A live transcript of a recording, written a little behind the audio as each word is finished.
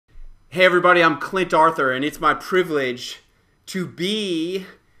Hey everybody, I'm Clint Arthur, and it's my privilege to be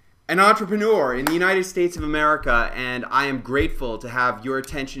an entrepreneur in the United States of America, and I am grateful to have your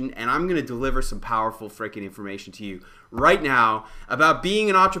attention, and I'm going to deliver some powerful freaking information to you right now about being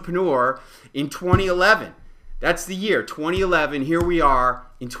an entrepreneur in 2011. That's the year, 2011. Here we are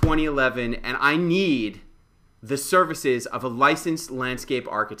in 2011, and I need the services of a licensed landscape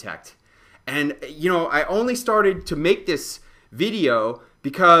architect. And, you know, I only started to make this video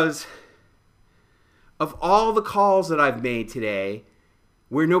because of all the calls that I've made today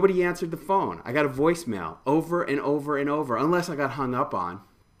where nobody answered the phone. I got a voicemail over and over and over, unless I got hung up on.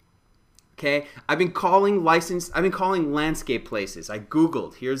 Okay, I've been calling landscape places. I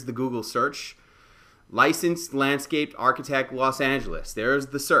Googled, here's the Google search, licensed landscape architect Los Angeles. There's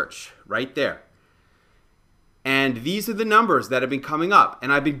the search right there. And these are the numbers that have been coming up.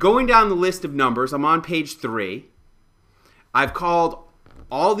 And I've been going down the list of numbers. I'm on page 3. I've called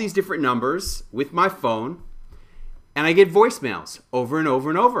all these different numbers with my phone, and I get voicemails over and over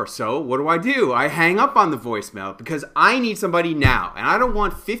and over. So what do? I hang up on the voicemail because I need somebody now. And I don't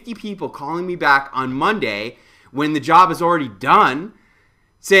want 50 people calling me back on Monday when the job is already done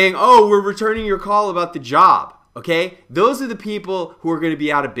saying, oh, we're returning your call about the job. Okay? Those are the people who are going to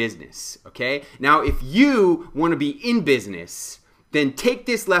be out of business. Okay? Now, if you want to be in business, then take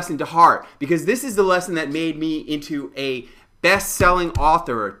this lesson to heart, because this is the lesson that made me into a best-selling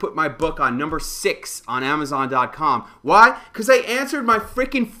author. Put my book on number 6 on Amazon.com. Why? Because I answered my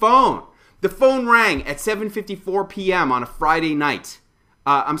freaking phone. The phone rang at 7:54 p.m. on a Friday night.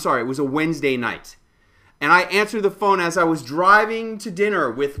 I'm sorry, it was a Wednesday night. And I answered the phone as I was driving to dinner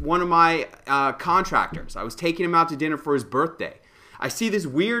with one of my contractors. I was taking him out to dinner for his birthday. I see this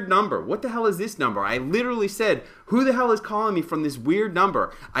weird number. What the hell is this number? I literally said, who the hell is calling me from this weird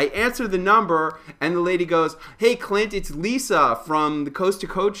number? I answer the number, and the lady goes, hey, Clint, it's Lisa from the Coast to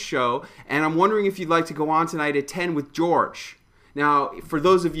Coast show, and I'm wondering if you'd like to go on tonight at 10 with George. Now, for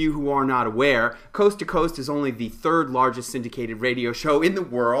those of you who are not aware, Coast to Coast is only the 3rd largest syndicated radio show in the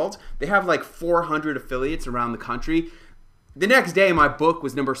world. They have like 400 affiliates around the country. The next day, my book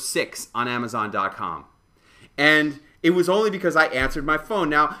was number 6 on Amazon.com. And it was only because I answered my phone.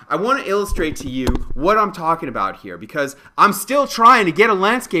 Now, I want to illustrate to you what I'm talking about here, because I'm still trying to get a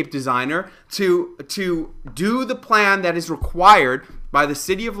landscape designer to do the plan that is required by the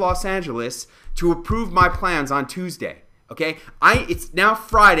city of Los Angeles to approve my plans on Tuesday. Okay? It's now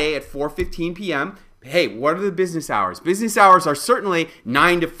Friday at 4:15 p.m. Hey, what are the business hours? Business hours are certainly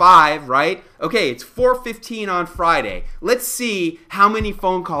 9 to 5, right? Okay, it's 4:15 on Friday. Let's see how many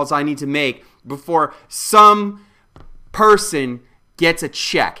phone calls I need to make before some person gets a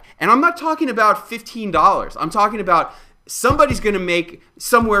check. And I'm not talking about $15. I'm talking about somebody's going to make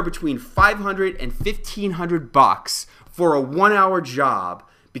somewhere between $500 and $1,500 for a 1-hour job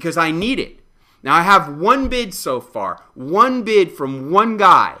because I need it. Now, I have one bid so far, one bid from one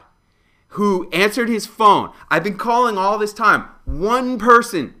guy who answered his phone. I've been calling all this time. One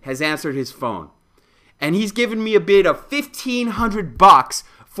person has answered his phone, and he's given me a bid of $1,500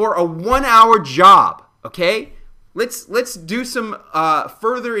 for a 1-hour job. Okay? Let's do some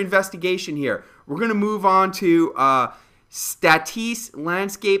further investigation here. We're going to move on to Statisse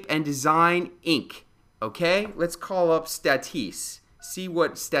Landscape and Design, Inc. Okay? Let's call up Statisse. See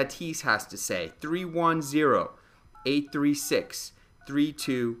what Statisse has to say.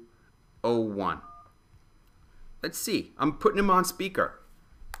 310-836-3201. Let's see. I'm putting him on speaker.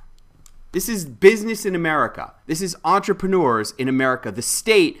 This is business in America. This is entrepreneurs in America. The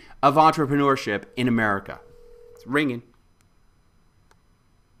state of entrepreneurship in America. It's ringing.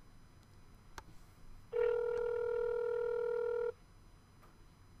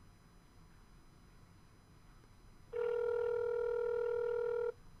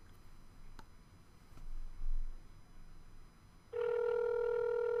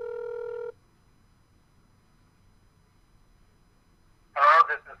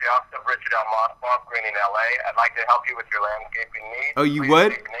 This is the office of Richard L. Mossbaugh, Green in LA. I'd like to help you with your landscaping needs. Oh, you Please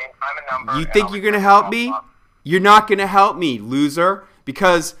would? take your name, time, and number, You and think I'll you're going to return your help me? call. You're not going to help me, loser,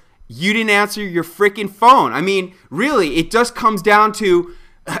 because you didn't answer your freaking phone. I mean, really, it just comes down to,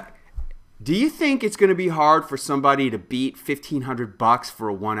 do you think it's going to be hard for somebody to beat $1,500 for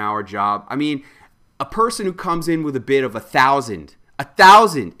a 1-hour job? I mean, a person who comes in with a bid of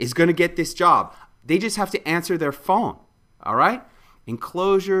 $1,000 is going to get this job. They just have to answer their phone, all right?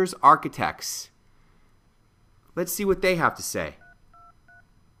 Enclosures Architects. Let's see what they have to say.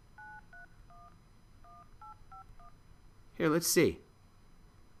 Here, let's see.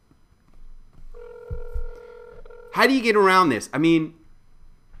 How do you get around this? I mean,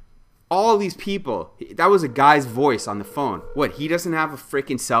 All these people, that was a guy's voice on the phone. What, he doesn't have a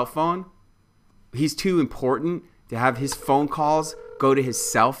freaking cell phone? He's too important to have his phone calls go to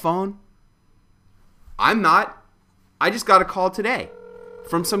his cell phone? I'm not. I just got a call today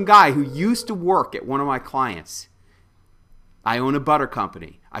from some guy who used to work at one of my clients. I own a butter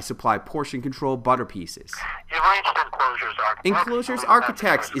company. I supply portion control butter pieces. You've reached Enclosures Architects. Enclosures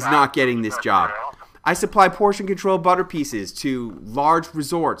Architects is not getting this job. I supply portion control butter pieces to large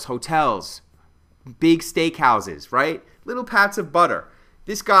resorts, hotels, big steakhouses, right? Little pats of butter.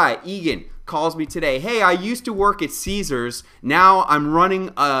 This guy, Egan, calls me today. Hey, I used to work at Caesars. Now I'm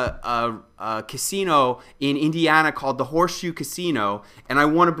running a casino in Indiana called the Horseshoe Casino, and I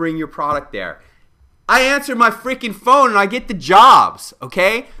want to bring your product there. I answer my freaking phone and I get the jobs,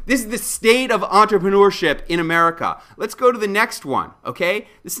 okay? This is the state of entrepreneurship in America. Let's go to the next one, okay?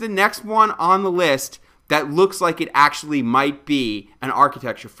 This is the next one on the list that looks like it actually might be an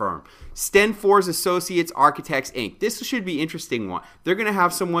architecture firm. Stenfors Associates Architects, Inc. This should be an interesting one. They're going to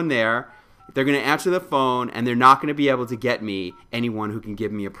have someone there. They're going to answer the phone, and they're not going to be able to get me anyone who can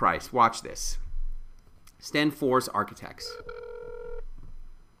give me a price. Watch this. Stenfors Architects.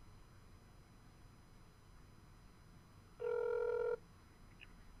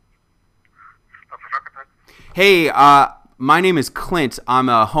 Hey, my name is Clint. I'm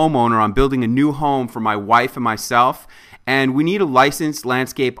a homeowner. I'm building a new home for my wife and myself, and we need a licensed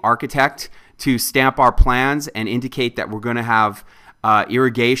landscape architect to stamp our plans and indicate that we're going to have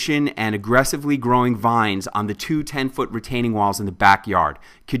irrigation and aggressively growing vines on the two 10-foot retaining walls in the backyard.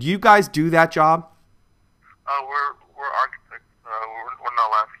 Could you guys do that job? We're architects. We're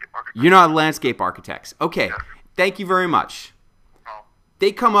not landscape architects. You're not landscape architects. Okay. Yes. Thank you very much.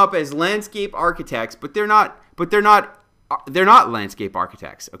 They come up as landscape architects, but they're not landscape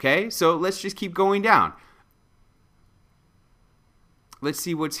architects, okay? So let's just keep going down. Let's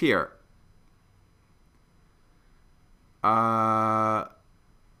see what's here.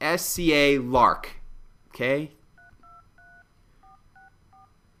 SCA Lark, okay?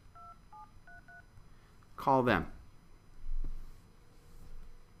 Call them.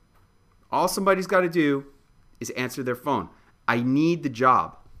 All somebody's got to do is answer their phone. I need the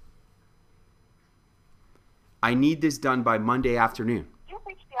job. I need this done by Monday afternoon. You've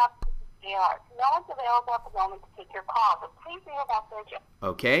reached the office of SCA. No one's available at the moment to take your call, but please leave a message.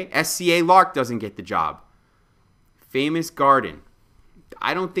 Okay. SCA Lark doesn't get the job. Famous Garden.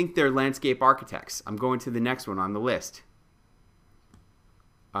 I don't think they're landscape architects. I'm going to the next one on the list.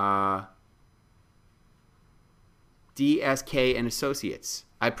 DSK and Associates.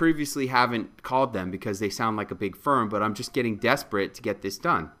 I previously haven't called them because they sound like a big firm, but I'm just getting desperate to get this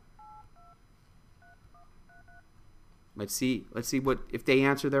done. Let's see what if they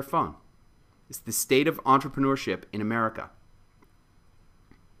answer their phone. It's the state of entrepreneurship in America.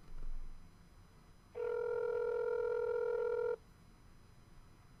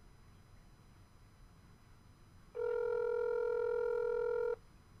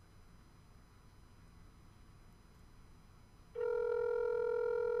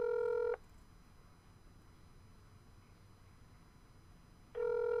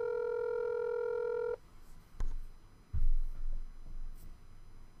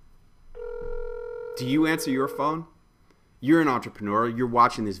 Do you answer your phone? You're an entrepreneur. You're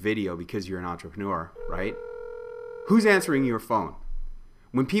watching this video because you're an entrepreneur, right? Who's answering your phone?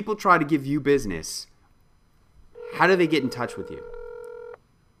 When people try to give you business, how do they get in touch with you?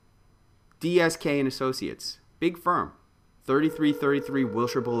 DSK and Associates, big firm, 3333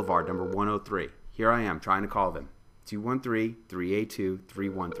 Wilshire Boulevard, number 103. Here I am trying to call them.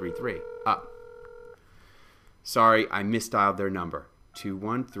 213-382-3133. Up. Sorry, I misdialed their number.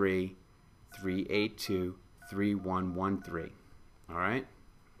 213-382-3113. All right?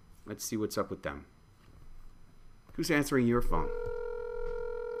 Let's see what's up with them. Who's answering your phone?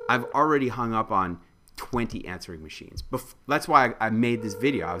 I've already hung up on 20 answering machines. That's why I made this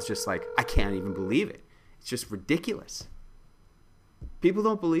video. I was just like, I can't even believe it. It's just ridiculous. People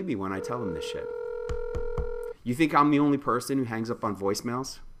don't believe me when I tell them this shit. You think I'm the only person who hangs up on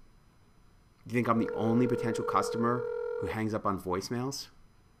voicemails? You think I'm the only potential customer who hangs up on voicemails?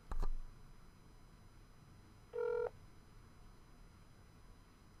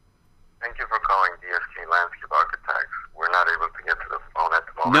 Thank you for calling DSK Landscape Architects. We're not able to get to the phone at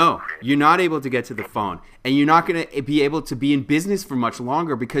the moment. No, you're not able to get to the phone. And you're not going to be able to be in business for much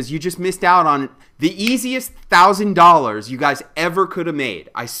longer because you just missed out on the easiest $1,000 you guys ever could have made.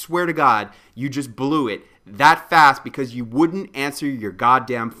 I swear to God, you just blew it that fast because you wouldn't answer your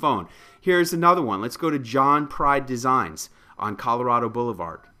goddamn phone. Here's another one. Let's go to John Pride Designs on Colorado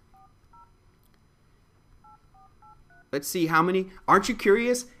Boulevard. Let's see how many. Aren't you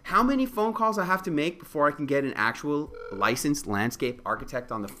curious how many phone calls I have to make before I can get an actual licensed landscape architect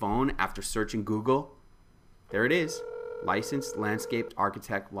on the phone after searching Google? There it is. Licensed landscape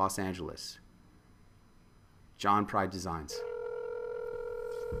architect, Los Angeles. John Pride Designs.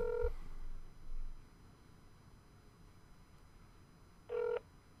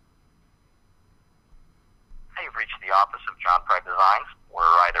 You've reached the office of John Pride Designs. We're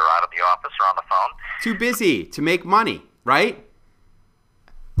either out of the office or on the phone. Too busy to make money, right?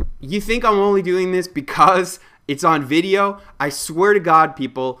 You think I'm only doing this because it's on video? I swear to God,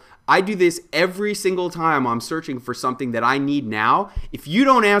 people, I do this every single time I'm searching for something that I need now. If you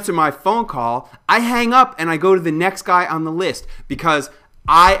don't answer my phone call, I hang up and I go to the next guy on the list because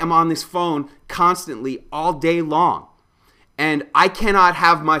I am on this phone constantly all day long. And I cannot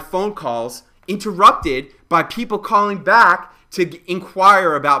have my phone calls interrupted by people calling back to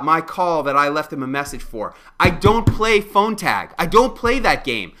inquire about my call that I left them a message for. I don't play phone tag. I don't play that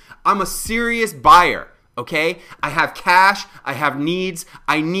game. I'm a serious buyer, okay? I have cash. I have needs.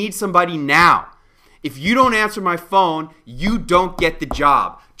 I need somebody now. If you don't answer my phone, you don't get the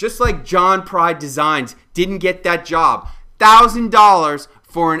job. Just like John Pride Designs didn't get that job. $1,000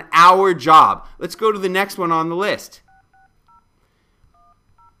 for an hour job. Let's go to the next one on the list.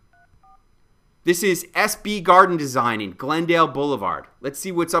 This is SB Garden Design in Glendale Boulevard. Let's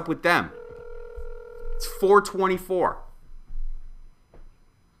see what's up with them. It's 424.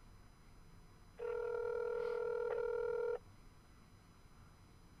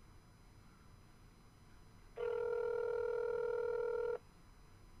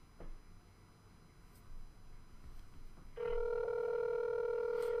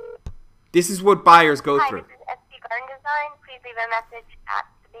 This is what buyers go through. Hi, this is SB Garden Design. Please leave a message at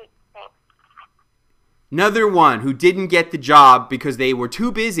the beep. Thanks. Another one who didn't get the job because they were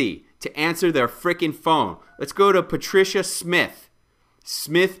too busy to answer their frickin' phone. Let's go to Patricia Smith.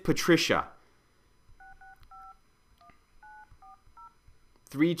 Smith Patricia.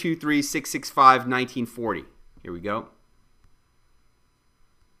 323-665-1940. Here we go.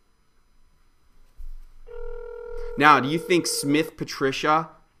 Now, do you think Smith Patricia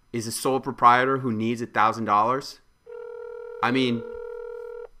is a sole proprietor who needs $1,000? I mean,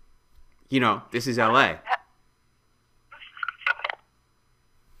 you know, this is LA.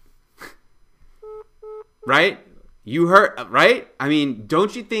 Right? You heard, right? I mean,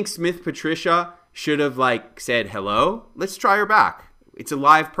 don't you think Smith Patricia should have, like, said hello? Let's try her back. It's a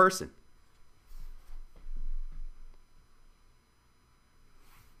live person.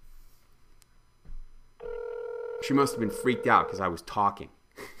 She must have been freaked out because I was talking.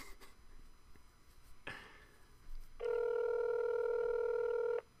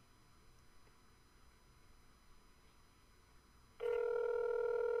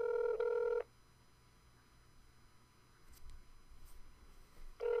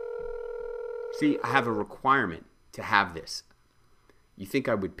 See, I have a requirement to have this. You think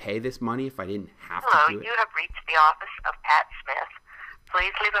I would pay this money if I didn't have to do it? Hello, you have reached the office of Pat Smith.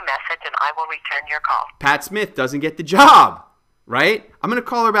 Please leave a message and I will return your call. Pat Smith doesn't get the job, right? I'm going to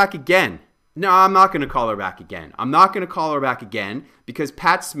call her back again. No, I'm not going to call her back again. I'm not going to call her back again because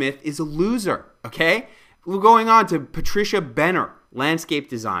Pat Smith is a loser, okay? We're going on to Patricia Benner, Landscape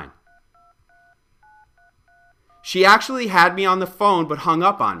Design. She actually had me on the phone but hung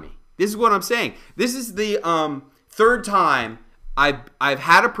up on me. This is what I'm saying. This is the third time I've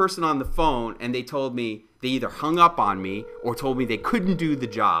had a person on the phone and they told me they either hung up on me or told me they couldn't do the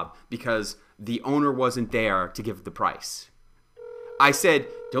job because the owner wasn't there to give the price. I said,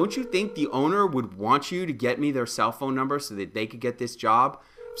 don't you think the owner would want you to get me their cell phone number so that they could get this job?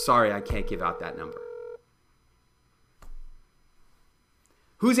 Sorry, I can't give out that number.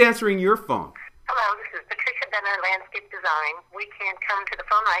 Who's answering your phone? Hello, this is Patricia Benner, Landscape Design. We can't come to the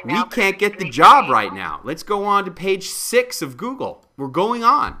phone right now. We can't get the job right now. Let's go on to page 6 of Google. We're going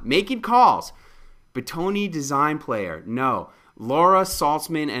on, making calls. Batoni Design Player, no. Laura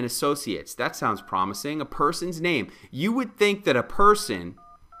Saltzman and Associates, that sounds promising. A person's name. You would think that a person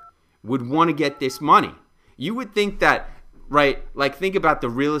would want to get this money. You would think that, right, like think about the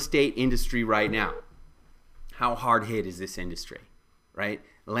real estate industry right now. How hard hit is this industry, right?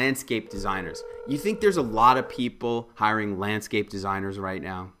 Landscape designers. You think there's a lot of people hiring landscape designers right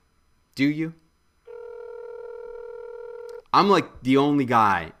now? Do you? I'm like the only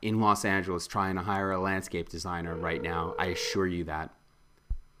guy in Los Angeles trying to hire a landscape designer right now. I assure you that.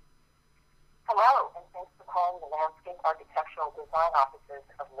 Hello, and thanks for calling the Landscape Architectural Design Offices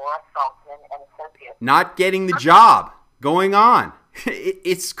of Laura Saltzman and Associates. Not getting the job. Going on.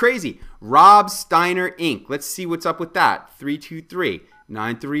 It's crazy. Rob Steiner Inc. Let's see what's up with that.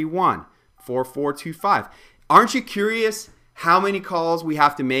 323-931-4425. Aren't you curious how many calls we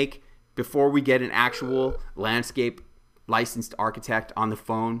have to make before we get an actual landscape licensed architect on the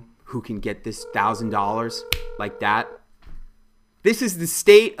phone who can get this $1,000 like that? This is the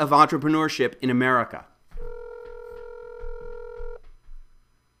state of entrepreneurship in America.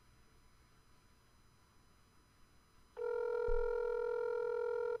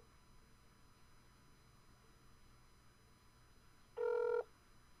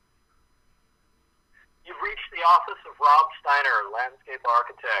 You've reached the office of Rob Steiner, landscape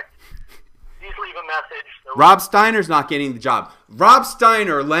architect. Please leave a message. Rob Steiner's not getting the job. Rob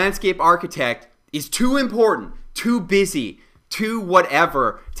Steiner, landscape architect, is too important, too busy, too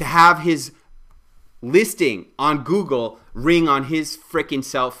whatever to have his listing on Google ring on his frickin'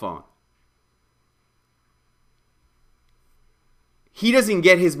 cell phone. He doesn't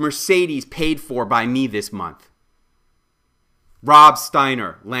get his Mercedes paid for by me this month. Rob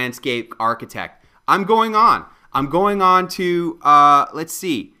Steiner, landscape architect. I'm going on to, let's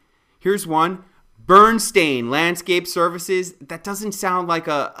see. Here's one. Bernstein Landscape Services. That doesn't sound like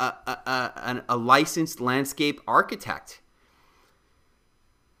a licensed landscape architect.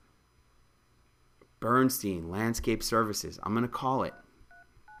 Bernstein Landscape Services. I'm going to call it.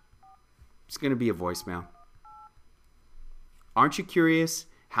 It's going to be a voicemail. Aren't you curious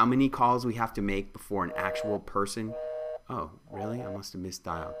how many calls we have to make before an actual person? Oh, really? I must have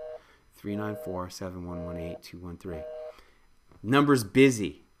misdialed. 394-711-8213. Number's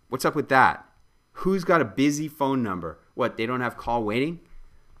busy. What's up with that? Who's got a busy phone number? What, they don't have call waiting?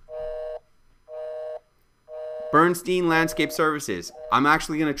 Bernstein Landscape Services. I'm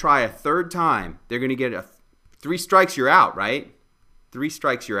actually going to try a third time. They're going to get a 3 strikes, you're out, right? 3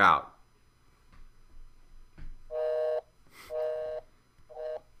 strikes, you're out.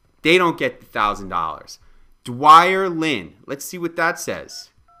 They don't get the $1,000. Dwyer Lynn. Let's see what that says.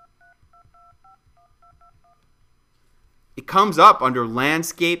 It comes up under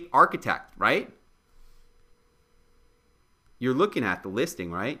landscape architect, right? You're looking at the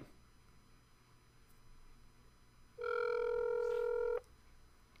listing, right?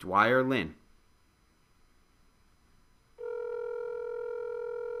 Dwyer Lynn.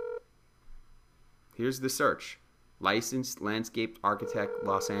 Here's the search. Licensed landscape architect,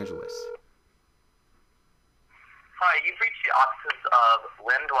 Los Angeles. Hi, you've reached the offices of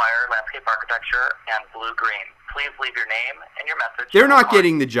Lynn Dwyer, Landscape Architecture, and Blue Green. Please leave your name and your message. They're not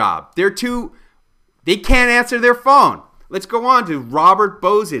getting the job. They can't answer their phone. Let's go on to Robert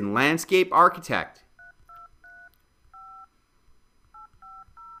Bozen, Landscape Architect.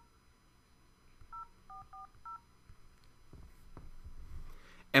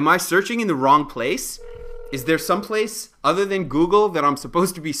 Am I searching in the wrong place? Is there some place other than Google that I'm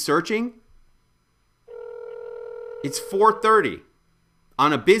supposed to be searching? It's 4:30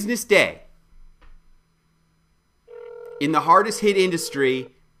 on a business day in the hardest hit industry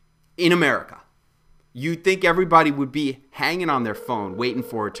in America. You'd think everybody would be hanging on their phone waiting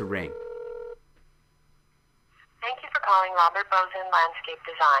for it to ring. Thank you for calling Robert Bozen Landscape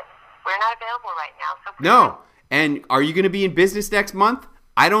Design. We're not available right now, so please. No. And are you going to be in business next month?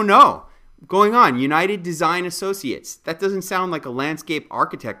 I don't know. Going on, United Design Associates. That doesn't sound like a landscape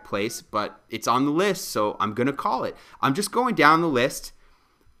architect place, but it's on the list, so I'm going to call it. I'm just going down the list.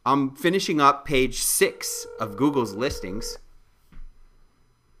 I'm finishing up page 6 of Google's listings.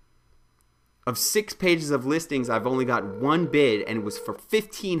 Of 6 pages of listings, I've only got 1 bid, and it was for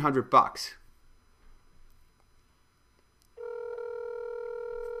 $1,500.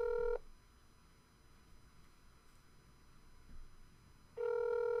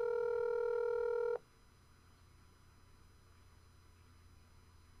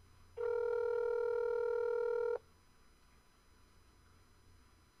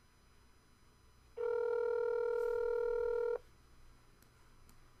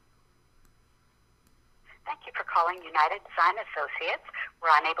 Thank you for calling United Design Associates. We're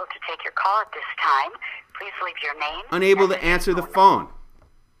unable to take your call at this time. Please leave your name. Unable to answer the phone.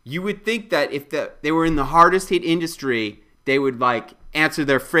 You would think that if they were in the hardest hit industry, they would answer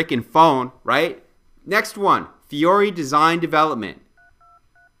their frickin' phone, right? Next one, Fiore Design Development.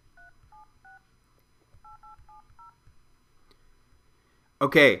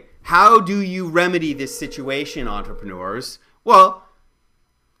 Okay, how do you remedy this situation, entrepreneurs? Well,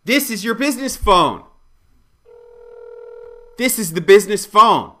 this is your business phone. This is the business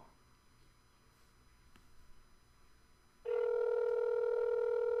phone.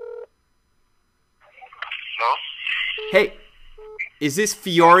 No? Hey, is this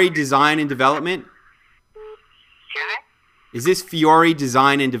Fiore Design and Development? Excuse me? Is this Fiore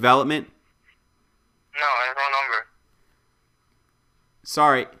Design and Development? No, I have no number.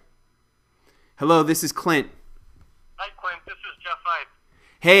 Sorry. Hello, this is Clint.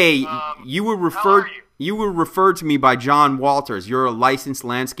 Hey, you were How are referred. You were referred to me by John Walters. You're a licensed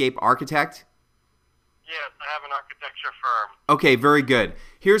landscape architect? Yes, I have an architecture firm. Okay, very good.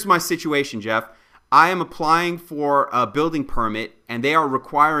 Here's my situation, Jeff. I am applying for a building permit, and they are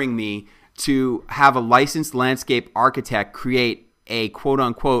requiring me to have a licensed landscape architect create a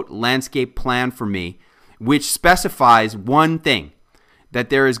quote-unquote landscape plan for me, which specifies one thing, that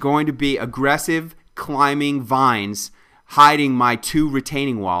there is going to be aggressive climbing vines hiding my 2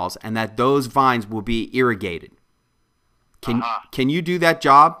 retaining walls, and that those vines will be irrigated. Can you do that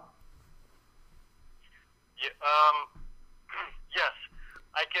job? Yeah, yes,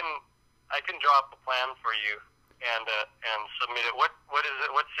 I can draw up a plan for you and submit it. What is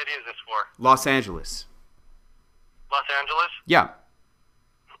it? What city is this for? Los Angeles. Los Angeles? Yeah.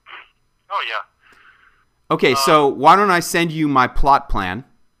 Oh yeah. Okay, so why don't I send you my plot plan?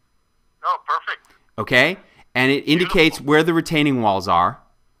 Oh, perfect. Okay? And it indicates where the retaining walls are.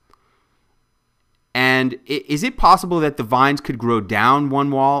 And is it possible that the vines could grow down one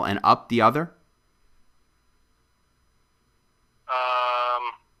wall and up the other?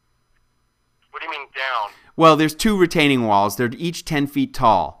 What do you mean down? Well, there's 2 retaining walls. They're each 10 feet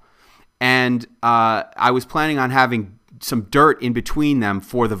tall. And I was planning on having some dirt in between them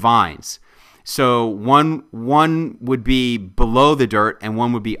for the vines. So one would be below the dirt and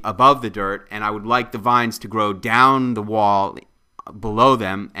one would be above the dirt, and I would like the vines to grow down the wall below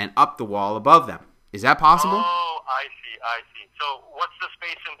them and up the wall above them. Is that possible? Oh, I see. So what's the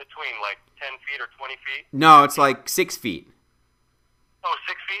space in between, like 10 feet or 20 feet? No, it's like 6 feet. Oh,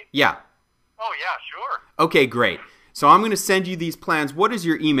 6 feet? Yeah. Oh, yeah, sure. Okay, great. So I'm going to send you these plans. What is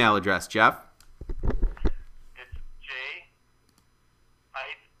your email address, Jeff? It's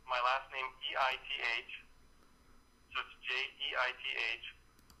my last name, E-I-T-H. So it's Jeith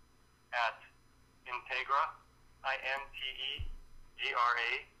at Integra,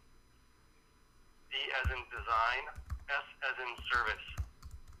 I-N-T-E-G-R-A, D as in design, S as in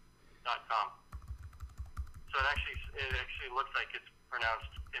service.com. So it actually looks like it's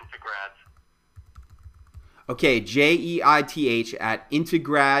pronounced Integrads. Okay, Jeith at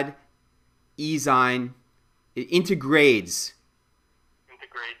Integrad, Esign, Integrades.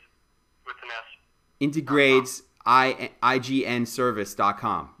 Integrades with an S. Integrades,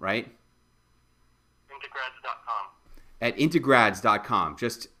 IGNservice.com, right? Integrads.com. At integrads.com,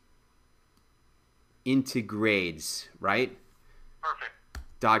 just integrades, right? Perfect.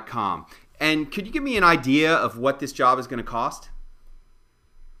 .com. And could you give me an idea of what this job is going to cost?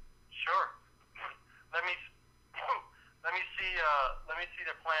 Sure. Let me see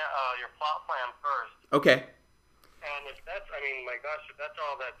the plan, your plot plan first. Okay. And if that's, I mean, my gosh, if that's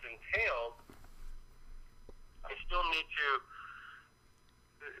all that's entailed, I still need to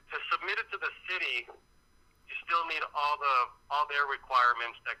submit it to the city. You still need all their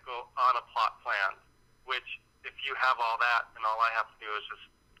requirements that go on a plot plan. Which, if you have all that, then all I have to do is just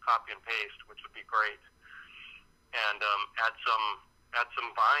copy and paste, which would be great. And add some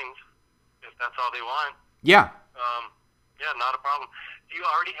vines, if that's all they want. Yeah. Yeah, not a problem. Do you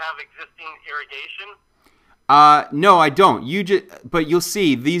already have existing irrigation? No, I don't. But you'll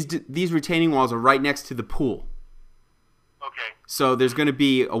see these retaining walls are right next to the pool. Okay. So there's going to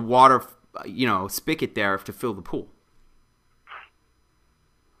be a water, spigot there to fill the pool.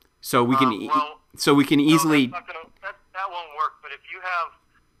 So we can easily. No, that won't work. But if you have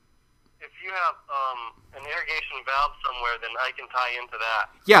an irrigation valve somewhere, then I can tie into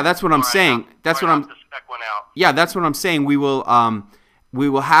that. Yeah, that's what I'm saying. That's what I'm. To spec one out. Yeah, that's what I'm saying. We will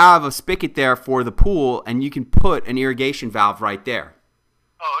have a spigot there for the pool, and you can put an irrigation valve right there.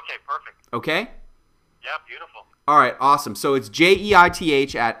 Oh, okay, perfect. Okay. Yeah, beautiful. All right, awesome. So it's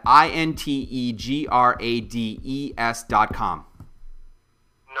Jeith at integrades.com.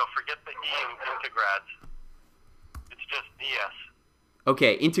 No, forget the E in Integrads. It's just DS.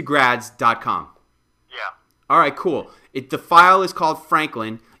 Okay, integrads.com. Yeah. All right, cool. The file is called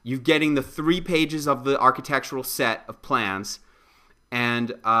Franklin. You're getting the 3 pages of the architectural set of plans,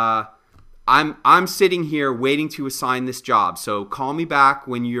 and I'm sitting here waiting to assign this job. So call me back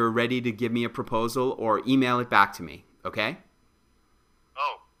when you're ready to give me a proposal, or email it back to me. Okay?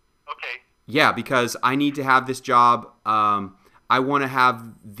 Oh, okay. Yeah, because I need to have this job. I want to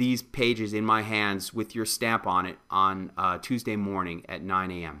have these pages in my hands with your stamp on it on Tuesday morning at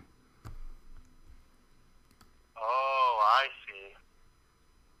 9 a.m. Oh, I see.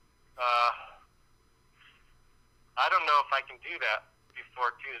 I don't know if I can do that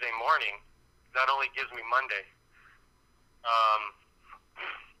before Tuesday morning. That only gives me Monday.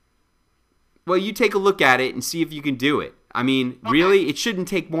 Well, you take a look at it and see if you can do it. I mean, Okay. Really, it shouldn't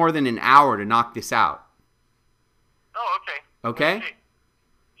take more than an hour to knock this out. Oh, okay. Okay? Let's see.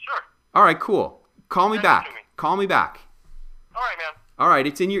 All right, cool. Call me Send it back. to me. Call me back. All right, man. All right,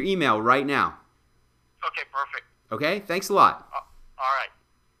 it's in your email right now. Okay, perfect. Okay, thanks a lot. All right.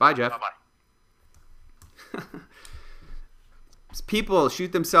 Bye, Jeff. Bye-bye. People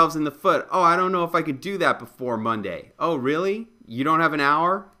shoot themselves in the foot. Oh, I don't know if I could do that before Monday. Oh, really? You don't have an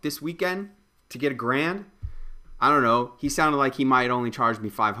hour this weekend to get $1,000? I don't know. He sounded like he might only charge me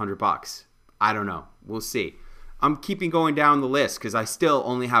 $500. I don't know. We'll see. I'm keeping going down the list because I still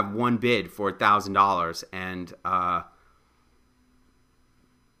only have one bid for $1,000, and I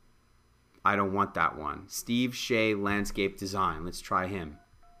don't want that one. Steve Shea Landscape Design. Let's try him.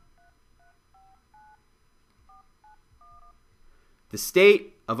 The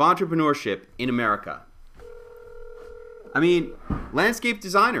state of entrepreneurship in America. I mean, landscape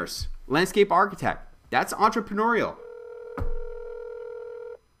designers, landscape architect, that's entrepreneurial.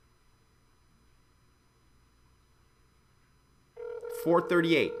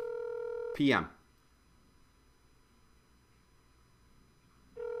 $4:38 p.m.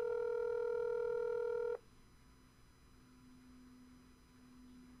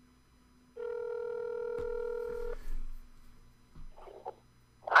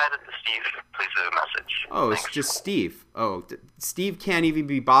 Hi, this is Steve. Please leave a message. Oh, it's just Steve. Oh, Steve can't even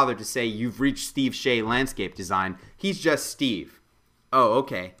be bothered to say you've reached Steve Shea Landscape Design. He's just Steve. Oh,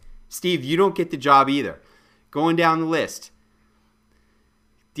 okay. Steve, you don't get the job either. Going down the list.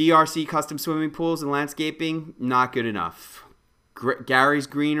 DRC Custom Swimming Pools and Landscaping, not good enough. Gary's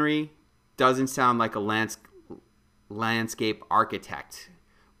Greenery doesn't sound like a landscape architect.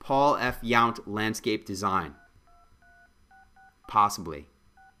 Paul F. Yount Landscape Design. Possibly.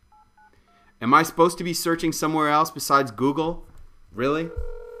 Am I supposed to be searching somewhere else besides Google? Really?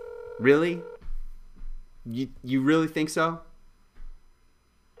 Really? You really think so?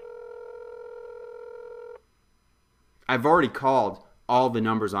 I've already called all the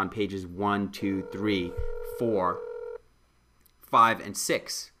numbers on pages 1, 2, 3, 4, 5, and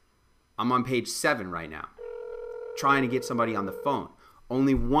 6. I'm on page 7 right now, trying to get somebody on the phone.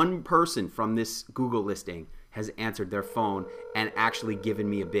 Only one person from this Google listing has answered their phone and actually given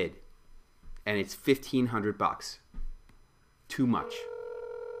me a bid. And it's $1,500. Too much.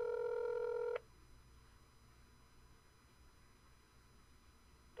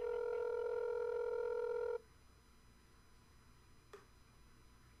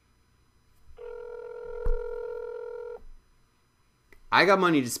 I got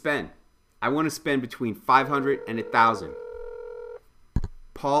money to spend. I want to spend between $500 and $1,000.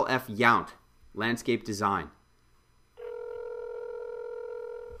 Paul F. Yount, Landscape Design.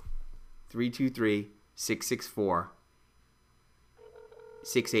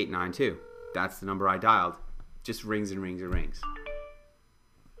 323-664-6892. That's the number I dialed. Just rings and rings and rings.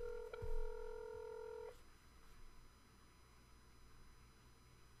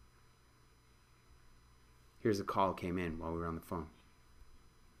 Here's a call came in while we were on the phone.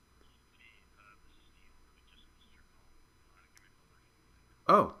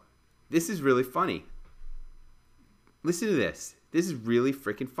 Oh, this is really funny. Listen to this. This is really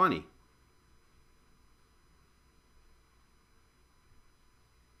freaking funny.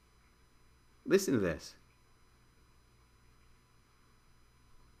 Listen to this.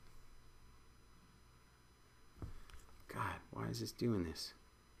 God, why is this doing this?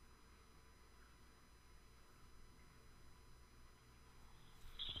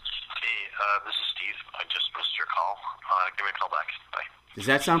 Hey, this is Steve. I just missed your call. Give me a call back. Bye. Does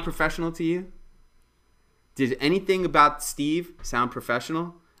that sound professional to you? Did anything about Steve sound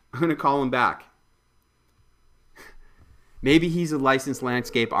professional? I'm going to call him back. Maybe he's a licensed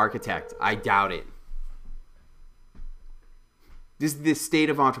landscape architect. I doubt it. This is the state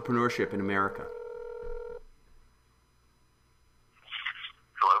of entrepreneurship in America.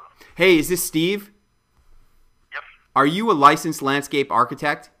 Hello? Hey, is this Steve? Yep. Are you a licensed landscape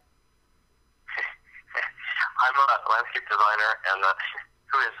architect? I'm a landscape designer, and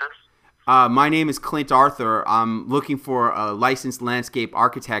who is this? My name is Clint Arthur. I'm looking for a licensed landscape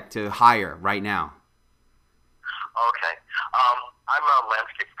architect to hire right now. Okay. I'm a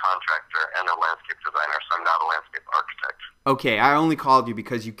landscape contractor and a landscape designer, so I'm not a landscape architect. Okay, I only called you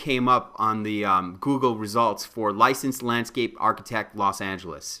because you came up on the Google results for licensed landscape architect Los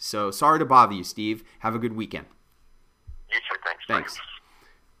Angeles. So sorry to bother you, Steve. Have a good weekend. You too. Thanks. Thanks.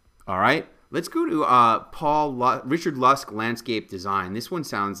 All right. Let's go to Richard Lusk Landscape Design. This one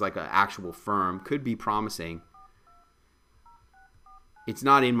sounds like an actual firm. Could be promising. It's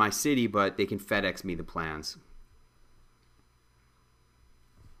not in my city, but they can FedEx me the plans.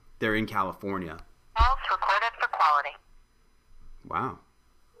 They're in California. Calls recorded for quality. Wow.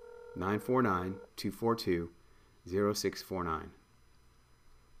 949-242-0649.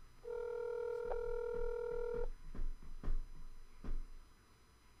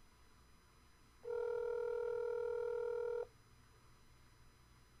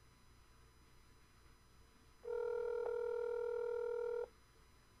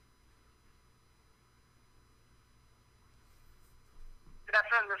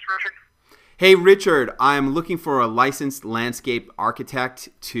 again, Mr. Richard. Hey, Richard, I'm looking for a licensed landscape architect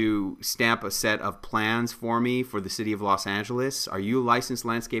to stamp a set of plans for me for the city of Los Angeles. Are you a licensed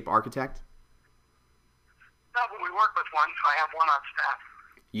landscape architect? No, but we work with one. I have one on staff.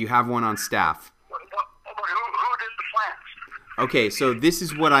 You have one on staff. Who did the plans? Okay, so this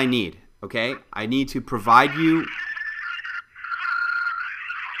is what I need, okay? I need to provide you... What?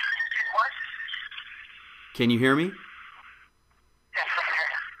 Can you hear me? Yes, I can hear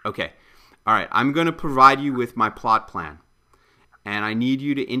you. Okay. All right, I'm going to provide you with my plot plan. And I need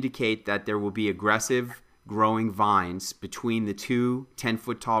you to indicate that there will be aggressive growing vines between the two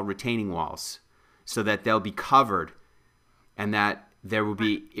 10-foot tall retaining walls so that they'll be covered and that there will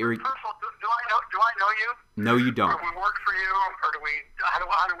be... First of all, do I know you? No, you don't. Or we work for you, or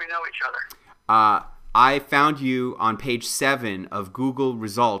how do we know each other? I found you on page 7 of Google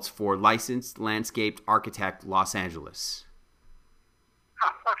results for licensed landscaped architect Los Angeles.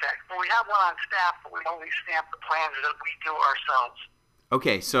 Okay. Well, we have one on staff, but we only stamp the plans that we do ourselves.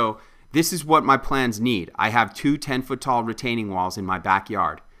 Okay, so this is what my plans need. I have two 10-foot tall retaining walls in my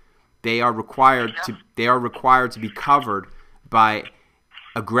backyard. They are required to be covered by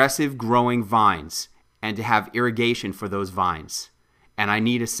aggressive growing vines and to have irrigation for those vines. And I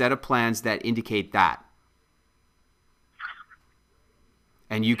need a set of plans that indicate that.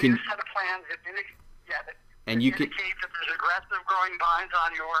 And you can... A set of plans that indicate that there's aggressive growing vines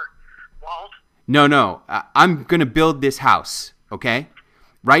on your walls? No. I'm going to build this house, okay?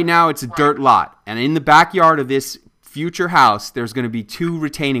 Right now it's a dirt lot. And in the backyard of this future house, there's going to be two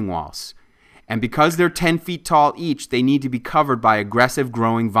retaining walls. And because they're 10 feet tall each, they need to be covered by aggressive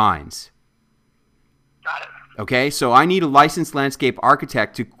growing vines. Got it. Okay, so I need a licensed landscape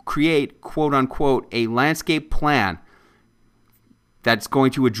architect to create, quote-unquote, a landscape plan that's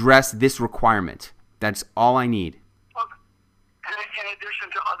going to address this requirement. That's all I need. In addition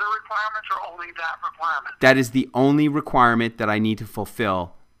to other requirements, or only that requirement? That is the only requirement that I need to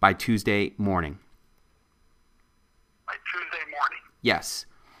fulfill by Tuesday morning. By Tuesday morning? Yes.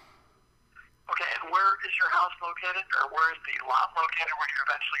 Okay, and where is your house located, or where is the lot located where you're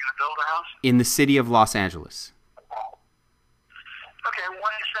eventually going to build a house? In the city of Los Angeles. Okay, why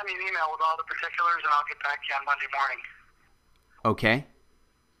don't you send me an email with all the particulars, and I'll get back to you on Monday morning. Okay.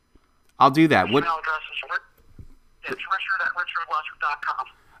 I'll do that. Email address is richard@richardlusk.com.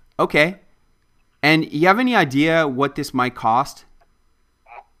 Okay. And you have any idea what this might cost?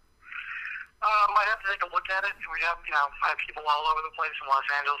 Might have to take a look at it. We have, I have people all over the place in Los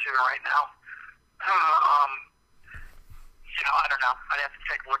Angeles here right now. I don't know. I'd have to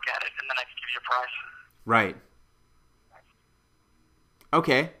take a look at it, and then I can give you a price. Right.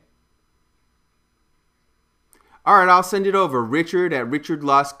 Okay. All right, I'll send it over.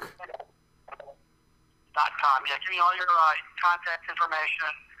 Richard@richardlusk.com. Yeah, give me all your contact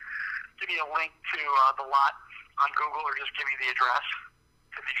information. Give me a link to the lot on Google, or just give me the address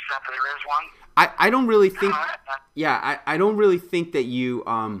to the extent that there is one. I don't really think. Yeah, I don't really think that you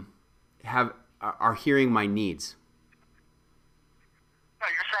are hearing my needs. No,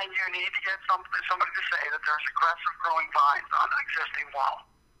 you're saying you need to get somebody to say that there's aggressive growing vines on an existing wall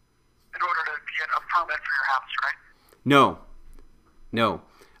in order to get a permit for your house, right? No.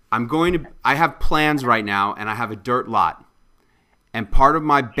 I have plans right now, and I have a dirt lot. And part of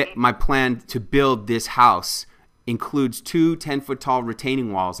my plan to build this house includes two 10-foot tall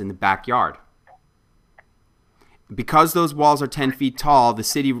retaining walls in the backyard. Because those walls are 10 feet tall, the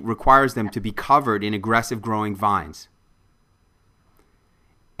city requires them to be covered in aggressive growing vines.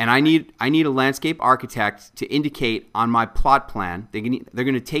 And I need a landscape architect to indicate on my plot plan. They're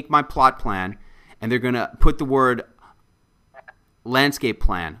going to take my plot plan and they're going to put the word landscape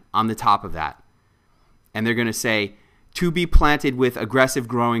plan on the top of that. And they're going to say, to be planted with aggressive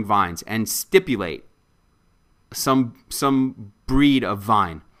growing vines, and stipulate some breed of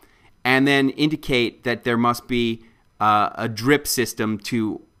vine. And then indicate that there must be a drip system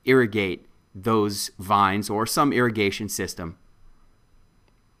to irrigate those vines, or some irrigation system.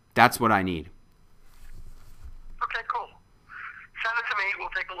 That's what I need. Okay, cool. Send it to me. We'll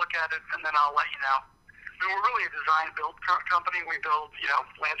take a look at it, and then I'll let you know. I mean, we're really a design-build company. We build,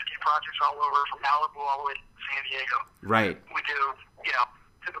 landscape projects all over, from Malibu all the way to San Diego. Right. We do,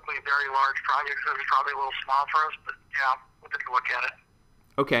 typically very large projects. So it's probably a little small for us, but, we'll take a look at it.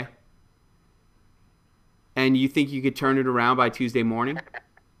 Okay. And you think you could turn it around by Tuesday morning? I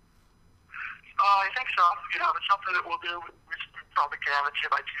think so. If it's something that we'll do, we probably can have it to you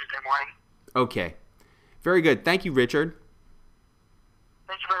by Tuesday morning. Okay. Very good. Thank you, Richard.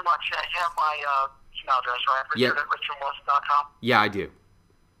 Thank you very much. Yeah, you have my email address, right? Richard@richardlusk.com. Yeah, I do.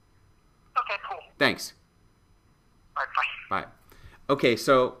 Okay, cool. Thanks. All right, bye. Bye. Okay,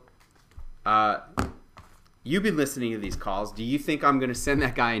 so you've been listening to these calls. Do you think I'm going to send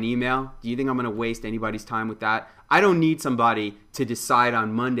that guy an email? Do you think I'm going to waste anybody's time with that? I don't need somebody to decide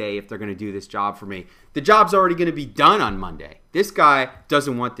on Monday if they're going to do this job for me. The job's already going to be done on Monday. This guy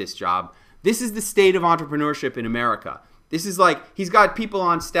doesn't want this job. This is the state of entrepreneurship in America. This is like, he's got people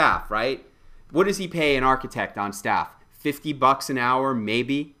on staff, right? What does he pay an architect on staff? $50 an hour,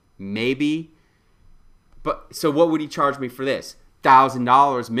 maybe. But so what would he charge me for this?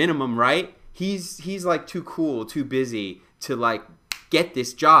 $1,000 minimum, right? He's like too cool, too busy to like get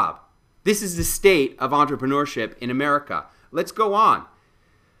this job. This is the state of entrepreneurship in America. Let's go on.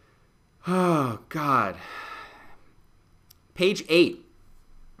 Oh, God. Page 8.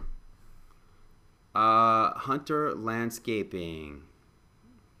 Hunter Landscaping.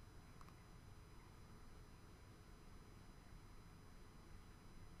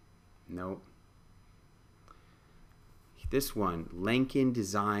 Nope. This one, Lankin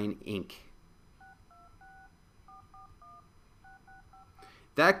Design, Inc.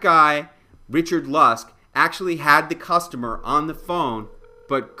 That guy, Richard Lusk, actually had the customer on the phone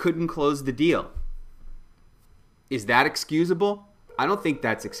but couldn't close the deal. Is that excusable? I don't think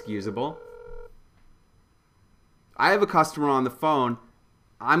that's excusable. I have a customer on the phone.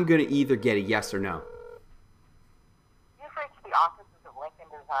 I'm going to either get a yes or no. You've reached the offices of Lincoln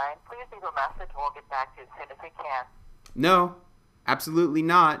Design. Please leave a message and we'll get back to you as soon as we can. No, absolutely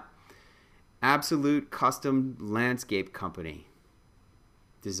not. Absolute Custom Landscape Company.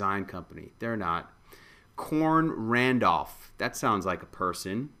 Design company. They're not. Korn Randolph. That sounds like a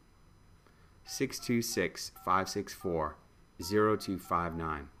person.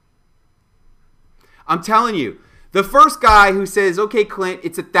 626-564-0259. I'm telling you, the first guy who says, okay, Clint,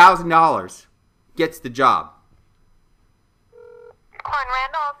 it's $1,000 gets the job. Korn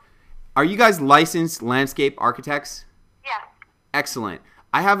Randolph? Are you guys licensed landscape architects? Yes. Excellent.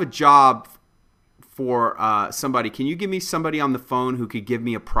 I have a job for somebody. Can you give me somebody on the phone who could give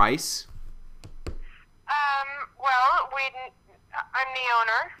me a price? Well, I'm the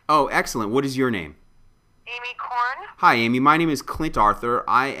owner. Oh, excellent. What is your name? Amy Korn. Hi, Amy. My name is Clint Arthur.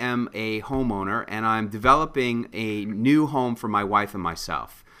 I am a homeowner, and I'm developing a new home for my wife and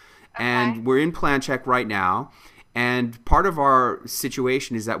myself. Okay. And we're in plan check right now. And part of our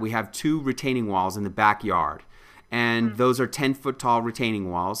situation is that we have 2 retaining walls in the backyard. And those are 10-foot tall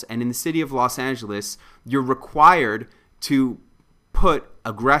retaining walls. And in the city of Los Angeles, you're required to put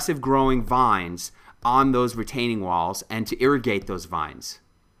aggressive growing vines on those retaining walls and to irrigate those vines.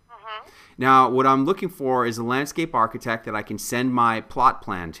 Now, what I'm looking for is a landscape architect that I can send my plot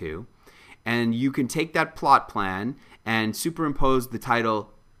plan to. And you can take that plot plan and superimpose the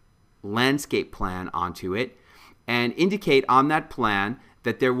title landscape plan onto it and indicate on that plan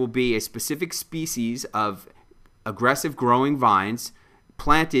that there will be a specific species of aggressive growing vines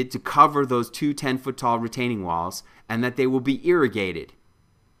planted to cover those 2 10-foot tall retaining walls and that they will be irrigated.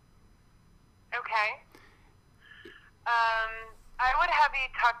 Okay. I would have you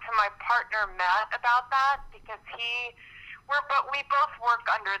talk to my partner Matt about that because we both work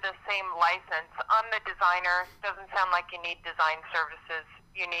under the same license. I'm the designer. Doesn't sound like you need design services.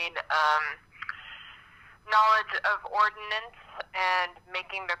 You need knowledge of ordinance and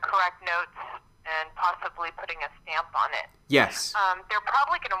making the correct notes and possibly putting a stamp on it. Yes. They're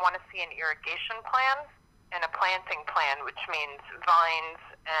probably going to want to see an irrigation plan and a planting plan, which means vines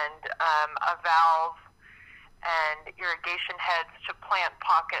and a valve and irrigation heads to plant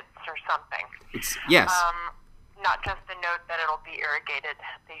pockets or something. Yes. Not just a note that it'll be irrigated.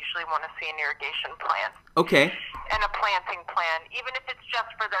 They usually want to see an irrigation plan. Okay. And a planting plan, even if it's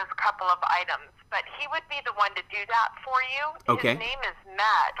just for those couple of items. But he would be the one to do that for you. Okay. His name is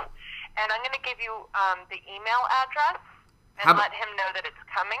Matt. And I'm going to give you the email address and let him know that it's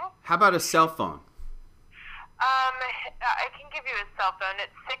coming. How about a cell phone? I can give you a cell phone.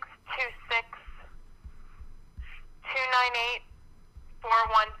 It's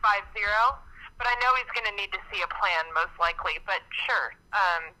 626-298-4150. But I know he's going to need to see a plan, most likely. But sure.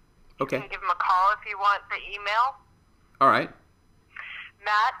 Okay. You can give him a call if you want the email. All right.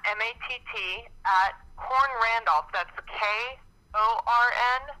 Matt, M-A-T-T, at Korn Randolph. That's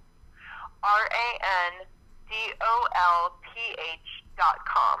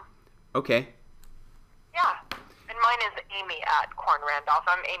KORNRANDOLPH.com. Okay. Yeah. And mine is Amy at Korn Randolph.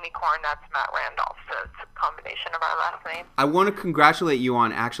 I'm Amy Korn. That's Matt Randolph. So it's a combination of our last name. I want to congratulate you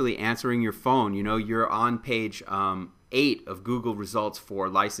on actually answering your phone. You know, you're on page 8 of Google results for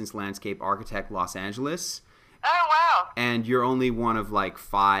licensed landscape architect Los Angeles. Oh, wow. And you're only one of like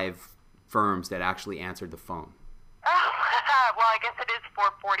 5 firms that actually answered the phone. Oh, well, I guess it is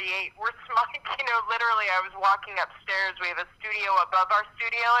 4:48. We're smart, literally I was walking upstairs. We have a studio above our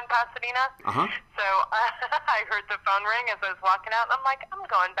studio in Pasadena. Uh-huh. So I heard the phone ring as I was walking out, and I'm like, I'm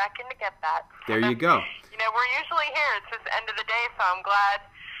going back in to get that. There you go. We're usually here. It's just end of the day, so I'm glad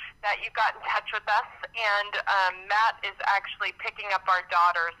that you got in touch with us. And Matt is actually picking up our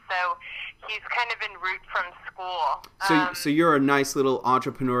daughter, so he's kind of en route from school. So you're a nice little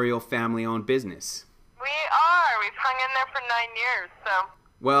entrepreneurial family-owned business. We are. We've hung in there for 9 years, so.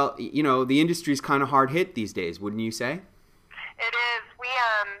 Well, the industry's kind of hard hit these days, wouldn't you say? It is.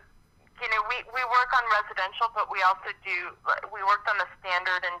 We work on residential, but we also we worked on the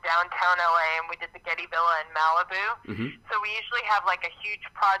Standard in downtown LA, and we did the Getty Villa in Malibu. Mm-hmm. So we usually have like a huge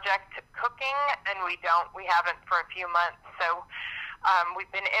project cooking, and we haven't for a few months. So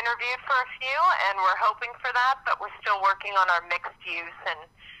we've been interviewed for a few, and we're hoping for that, but we're still working on our mixed use and,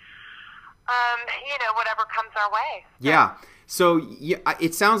 whatever comes our way. Yeah. So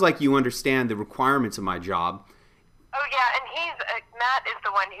it sounds like you understand the requirements of my job. Oh yeah, and Matt is the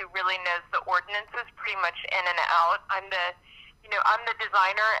one who really knows the ordinances pretty much in and out. I'm the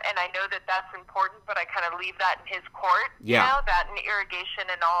designer, and I know that that's important, but I kind of leave that in his court. Yeah. That and irrigation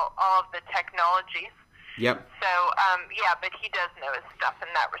and all of the technologies. Yep. So but he does know his stuff in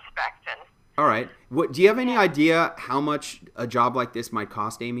that respect. And all right. Do you have any idea how much a job like this might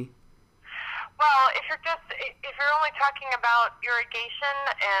cost, Amy? Well, if you're only talking about irrigation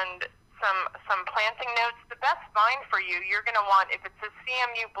and some planting notes, the best vine for you're going to want, if it's a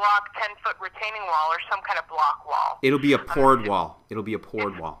CMU block 10-foot retaining wall or some kind of block wall. It'll be a poured wall. It'll be a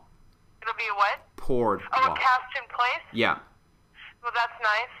poured wall. It'll be a what? Poured wall. Cast in place? Yeah. Well, that's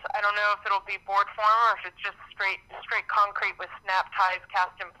nice. I don't know if it'll be board form or if it's just straight concrete with snap ties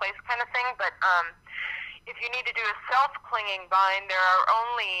cast in place kind of thing. But if you need to do a self-clinging vine,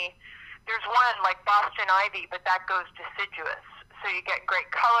 there's one like Boston ivy, but that goes deciduous. So you get great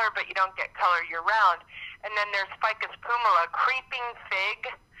color, but you don't get color year-round. And then there's Ficus pumila, creeping fig,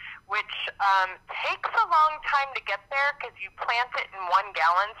 which takes a long time to get there because you plant it in 1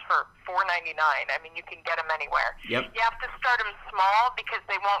 gallons for $4.99. I mean, you can get them anywhere. Yep. You have to start them small because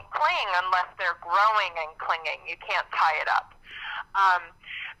they won't cling unless they're growing and clinging. You can't tie it up.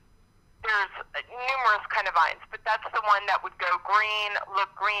 There's numerous kind of vines, but that's the one that would go green, look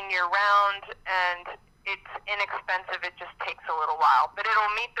green year-round, and it's inexpensive. It just takes a little while, but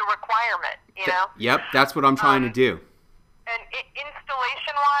it'll meet the requirement, Yep, that's what I'm trying to do. And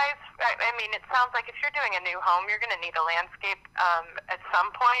installation-wise, I mean, it sounds like if you're doing a new home, you're going to need a landscape at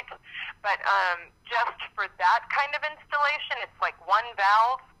some point. But just for that kind of installation, it's like one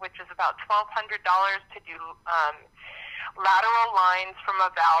valve, which is about $1,200 to do lateral lines from a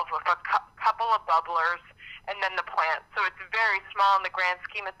valve with a couple of bubblers, and then the plant. So it's very small in the grand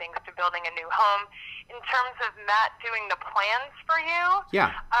scheme of things to building a new home. In terms of Matt doing the plans for you,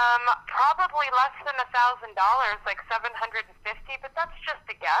 probably less than $1,000, like $750, but that's just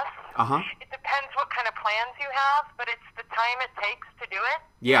a guess. Uh-huh. It depends what kind of plans you have, but it's the time it takes to do it.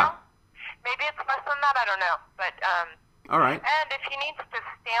 Yeah. Maybe it's less than that, I don't know. But all right. And if he needs to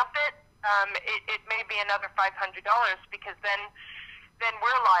stamp it, it may be another $500 because then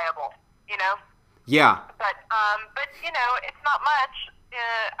we're liable, Yeah. But it's not much.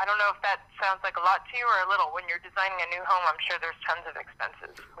 I don't know if that sounds like a lot to you or a little. When you're designing a new home, I'm sure there's tons of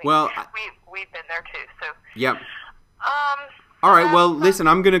expenses. We've been there too. So. Yep. All right. Well, listen,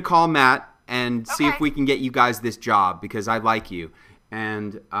 I'm gonna call Matt and see if we can get you guys this job because I like you.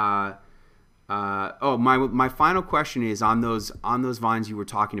 And my final question is on those vines you were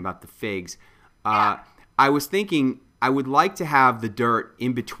talking about, the figs. I was thinking I would like to have the dirt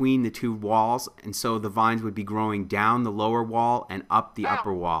in between the two walls, and so the vines would be growing down the lower wall and up the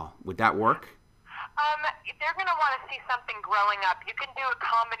upper wall. Would that work? They're going to want to see something growing up. You can do a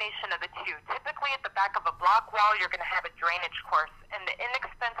combination of the two. Typically at the back of a block wall, you're going to have a drainage course, and the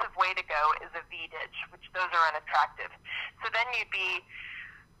inexpensive way to go is a V-ditch, which those are unattractive. So then you'd be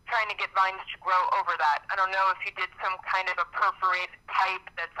trying to get vines to grow over that. I don't know if you did some kind of a perforated pipe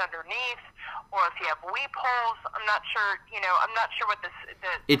that's underneath, or if you have weep holes. I'm not sure. I'm not sure what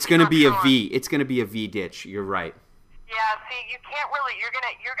It's going to be a V. It's going to be a V ditch. You're right. Yeah. See, you can't really. You're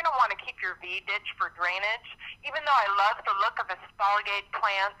gonna want to keep your V ditch for drainage. Even though I love the look of espalier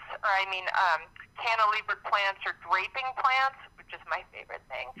plants, or cantilevered plants or draping plants, which is my favorite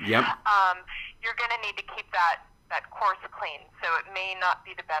thing. Yep. You're gonna need to keep that course clean, so it may not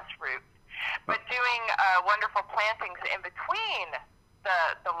be the best route. But doing wonderful plantings in between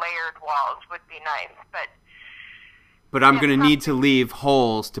the layered walls would be nice. But I'm going to need to leave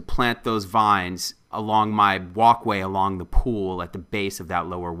holes to plant those vines along my walkway along the pool at the base of that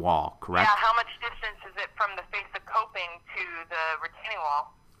lower wall, correct? Yeah, how much distance is it from the face of coping to the retaining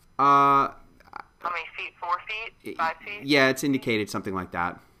wall? How many feet? 4 feet? 5 feet? Yeah, it's indicated something like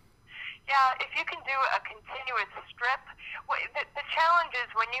that. Yeah, if you can do a continuous strip, the challenge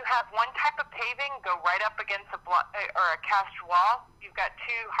is when you have one type of paving go right up against a block or a cast wall, you've got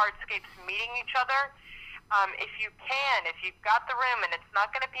two hardscapes meeting each other. If you've got the room, and it's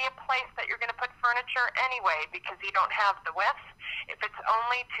not going to be a place that you're going to put furniture anyway because you don't have the width. If it's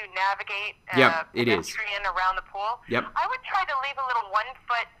only to navigate pedestrian around the pool, I would try to leave a little 1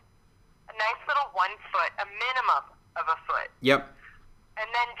 foot, a nice little 1 foot, a minimum of a foot. And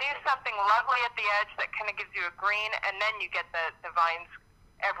then do something lovely at the edge that kind of gives you a green, and then you get the vines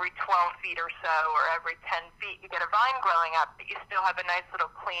every 12 feet or so, or every 10 feet. You get a vine growing up, but you still have a nice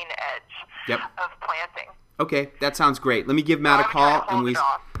little clean edge of planting. Okay, that sounds great. Let me give Matt a call, and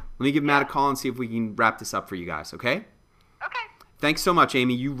Matt a call and see if we can wrap this up for you guys. Okay? Okay. Thanks so much,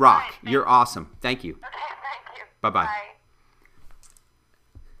 Amy. You rock. Right, You're awesome. Thank you. Okay, thank you. Bye-bye. Bye.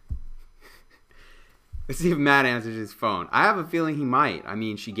 Let's see if Matt answers his phone. I have a feeling he might. I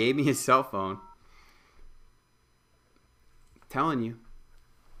mean, she gave me his cell phone. I'm telling you.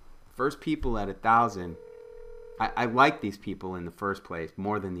 First people at 1,000. I like these people in the first place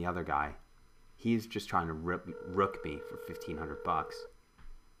more than the other guy. He's just trying to rook me for $1,500.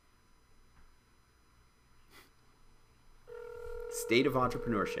 State of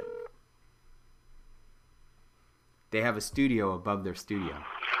entrepreneurship. They have a studio above their studio.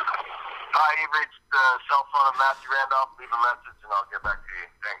 Hi, you've reached the cell phone of Matthew Randolph. Leave a message and I'll get back to you.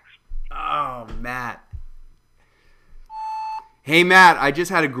 Thanks. Oh, Matt. Hey, Matt, I just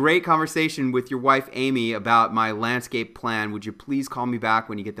had a great conversation with your wife, Amy, about my landscape plan. Would you please call me back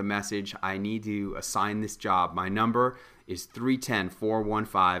when you get the message? I need to assign this job. My number is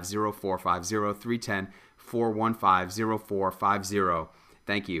 310-415-0450, 310-415-0450.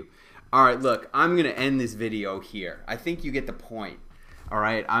 Thank you. All right, look, I'm going to end this video here. I think you get the point. All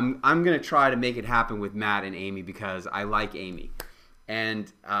right, I'm going to try to make it happen with Matt and Amy because I like Amy.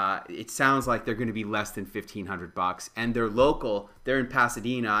 And it sounds like they're going to be less than $1,500. And they're local. They're in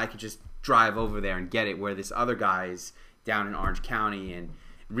Pasadena. I could just drive over there and get it, where this other guy is down in Orange County. And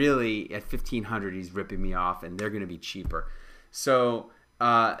really, at $1,500, he's ripping me off, and they're going to be cheaper. So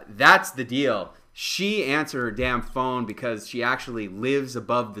that's the deal. She answered her damn phone because she actually lives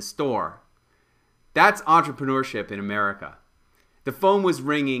above the store. That's entrepreneurship in America. The phone was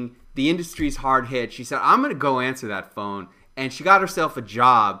ringing. The industry's hard hit. She said, I'm going to go answer that phone. And she got herself a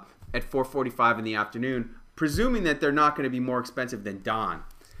job at 4:45 in the afternoon, presuming that they're not going to be more expensive than Don.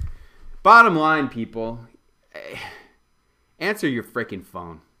 Bottom line, people, answer your freaking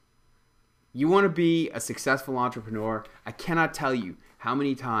phone. You want to be a successful entrepreneur? I cannot tell you how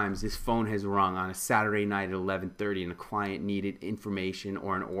many times this phone has rung on a Saturday night at 11:30 and a client needed information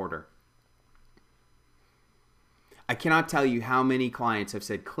or an order. I cannot tell you how many clients have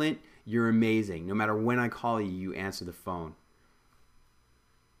said, Clint, you're amazing. No matter when I call you, you answer the phone.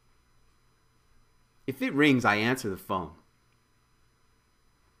 If it rings, I answer the phone.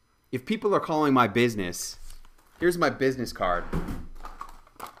 If people are calling my business, here's my business card.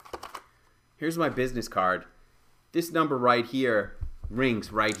 Here's my business card. This number right here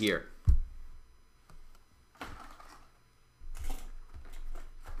rings right here.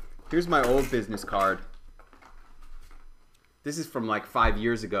 Here's my old business card. This is from like 5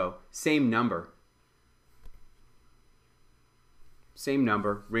 years ago. Same number. Same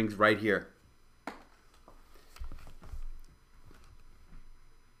number. Rings right here.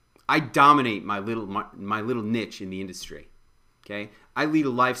 I dominate my little niche in the industry. Okay? I lead a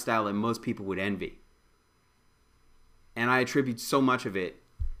lifestyle that most people would envy. And I attribute so much of it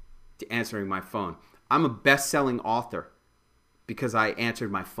to answering my phone. I'm a best-selling author because I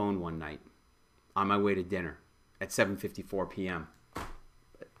answered my phone one night on my way to dinner at 7:54 p.m.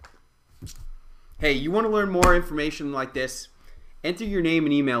 Hey, you want to learn more information like this? Enter your name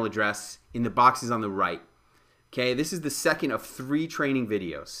and email address in the boxes on the right. Okay, this is the second of 3 training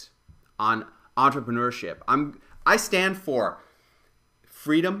videos on entrepreneurship. I stand for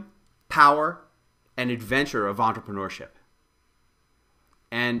freedom, power, and adventure of entrepreneurship.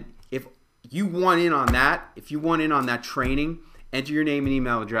 And if you want in on that, training, enter your name and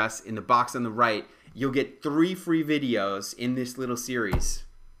email address in the box on the right. You'll get 3 free videos in this little series.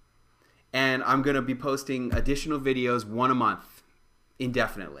 And I'm going to be posting additional videos, 1 a month,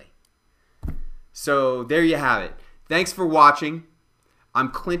 indefinitely. So there you have it. Thanks for watching. I'm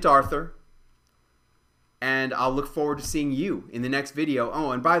Clint Arthur. And I'll look forward to seeing you in the next video.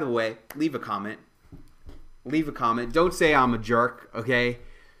 Oh, and by the way, leave a comment. Leave a comment. Don't say I'm a jerk, okay?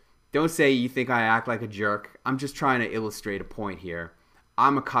 Don't say you think I act like a jerk. I'm just trying to illustrate a point here.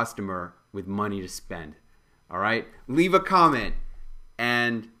 I'm a customer with money to spend. All right? Leave a comment,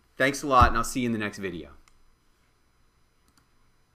 and thanks a lot, and I'll see you in the next video.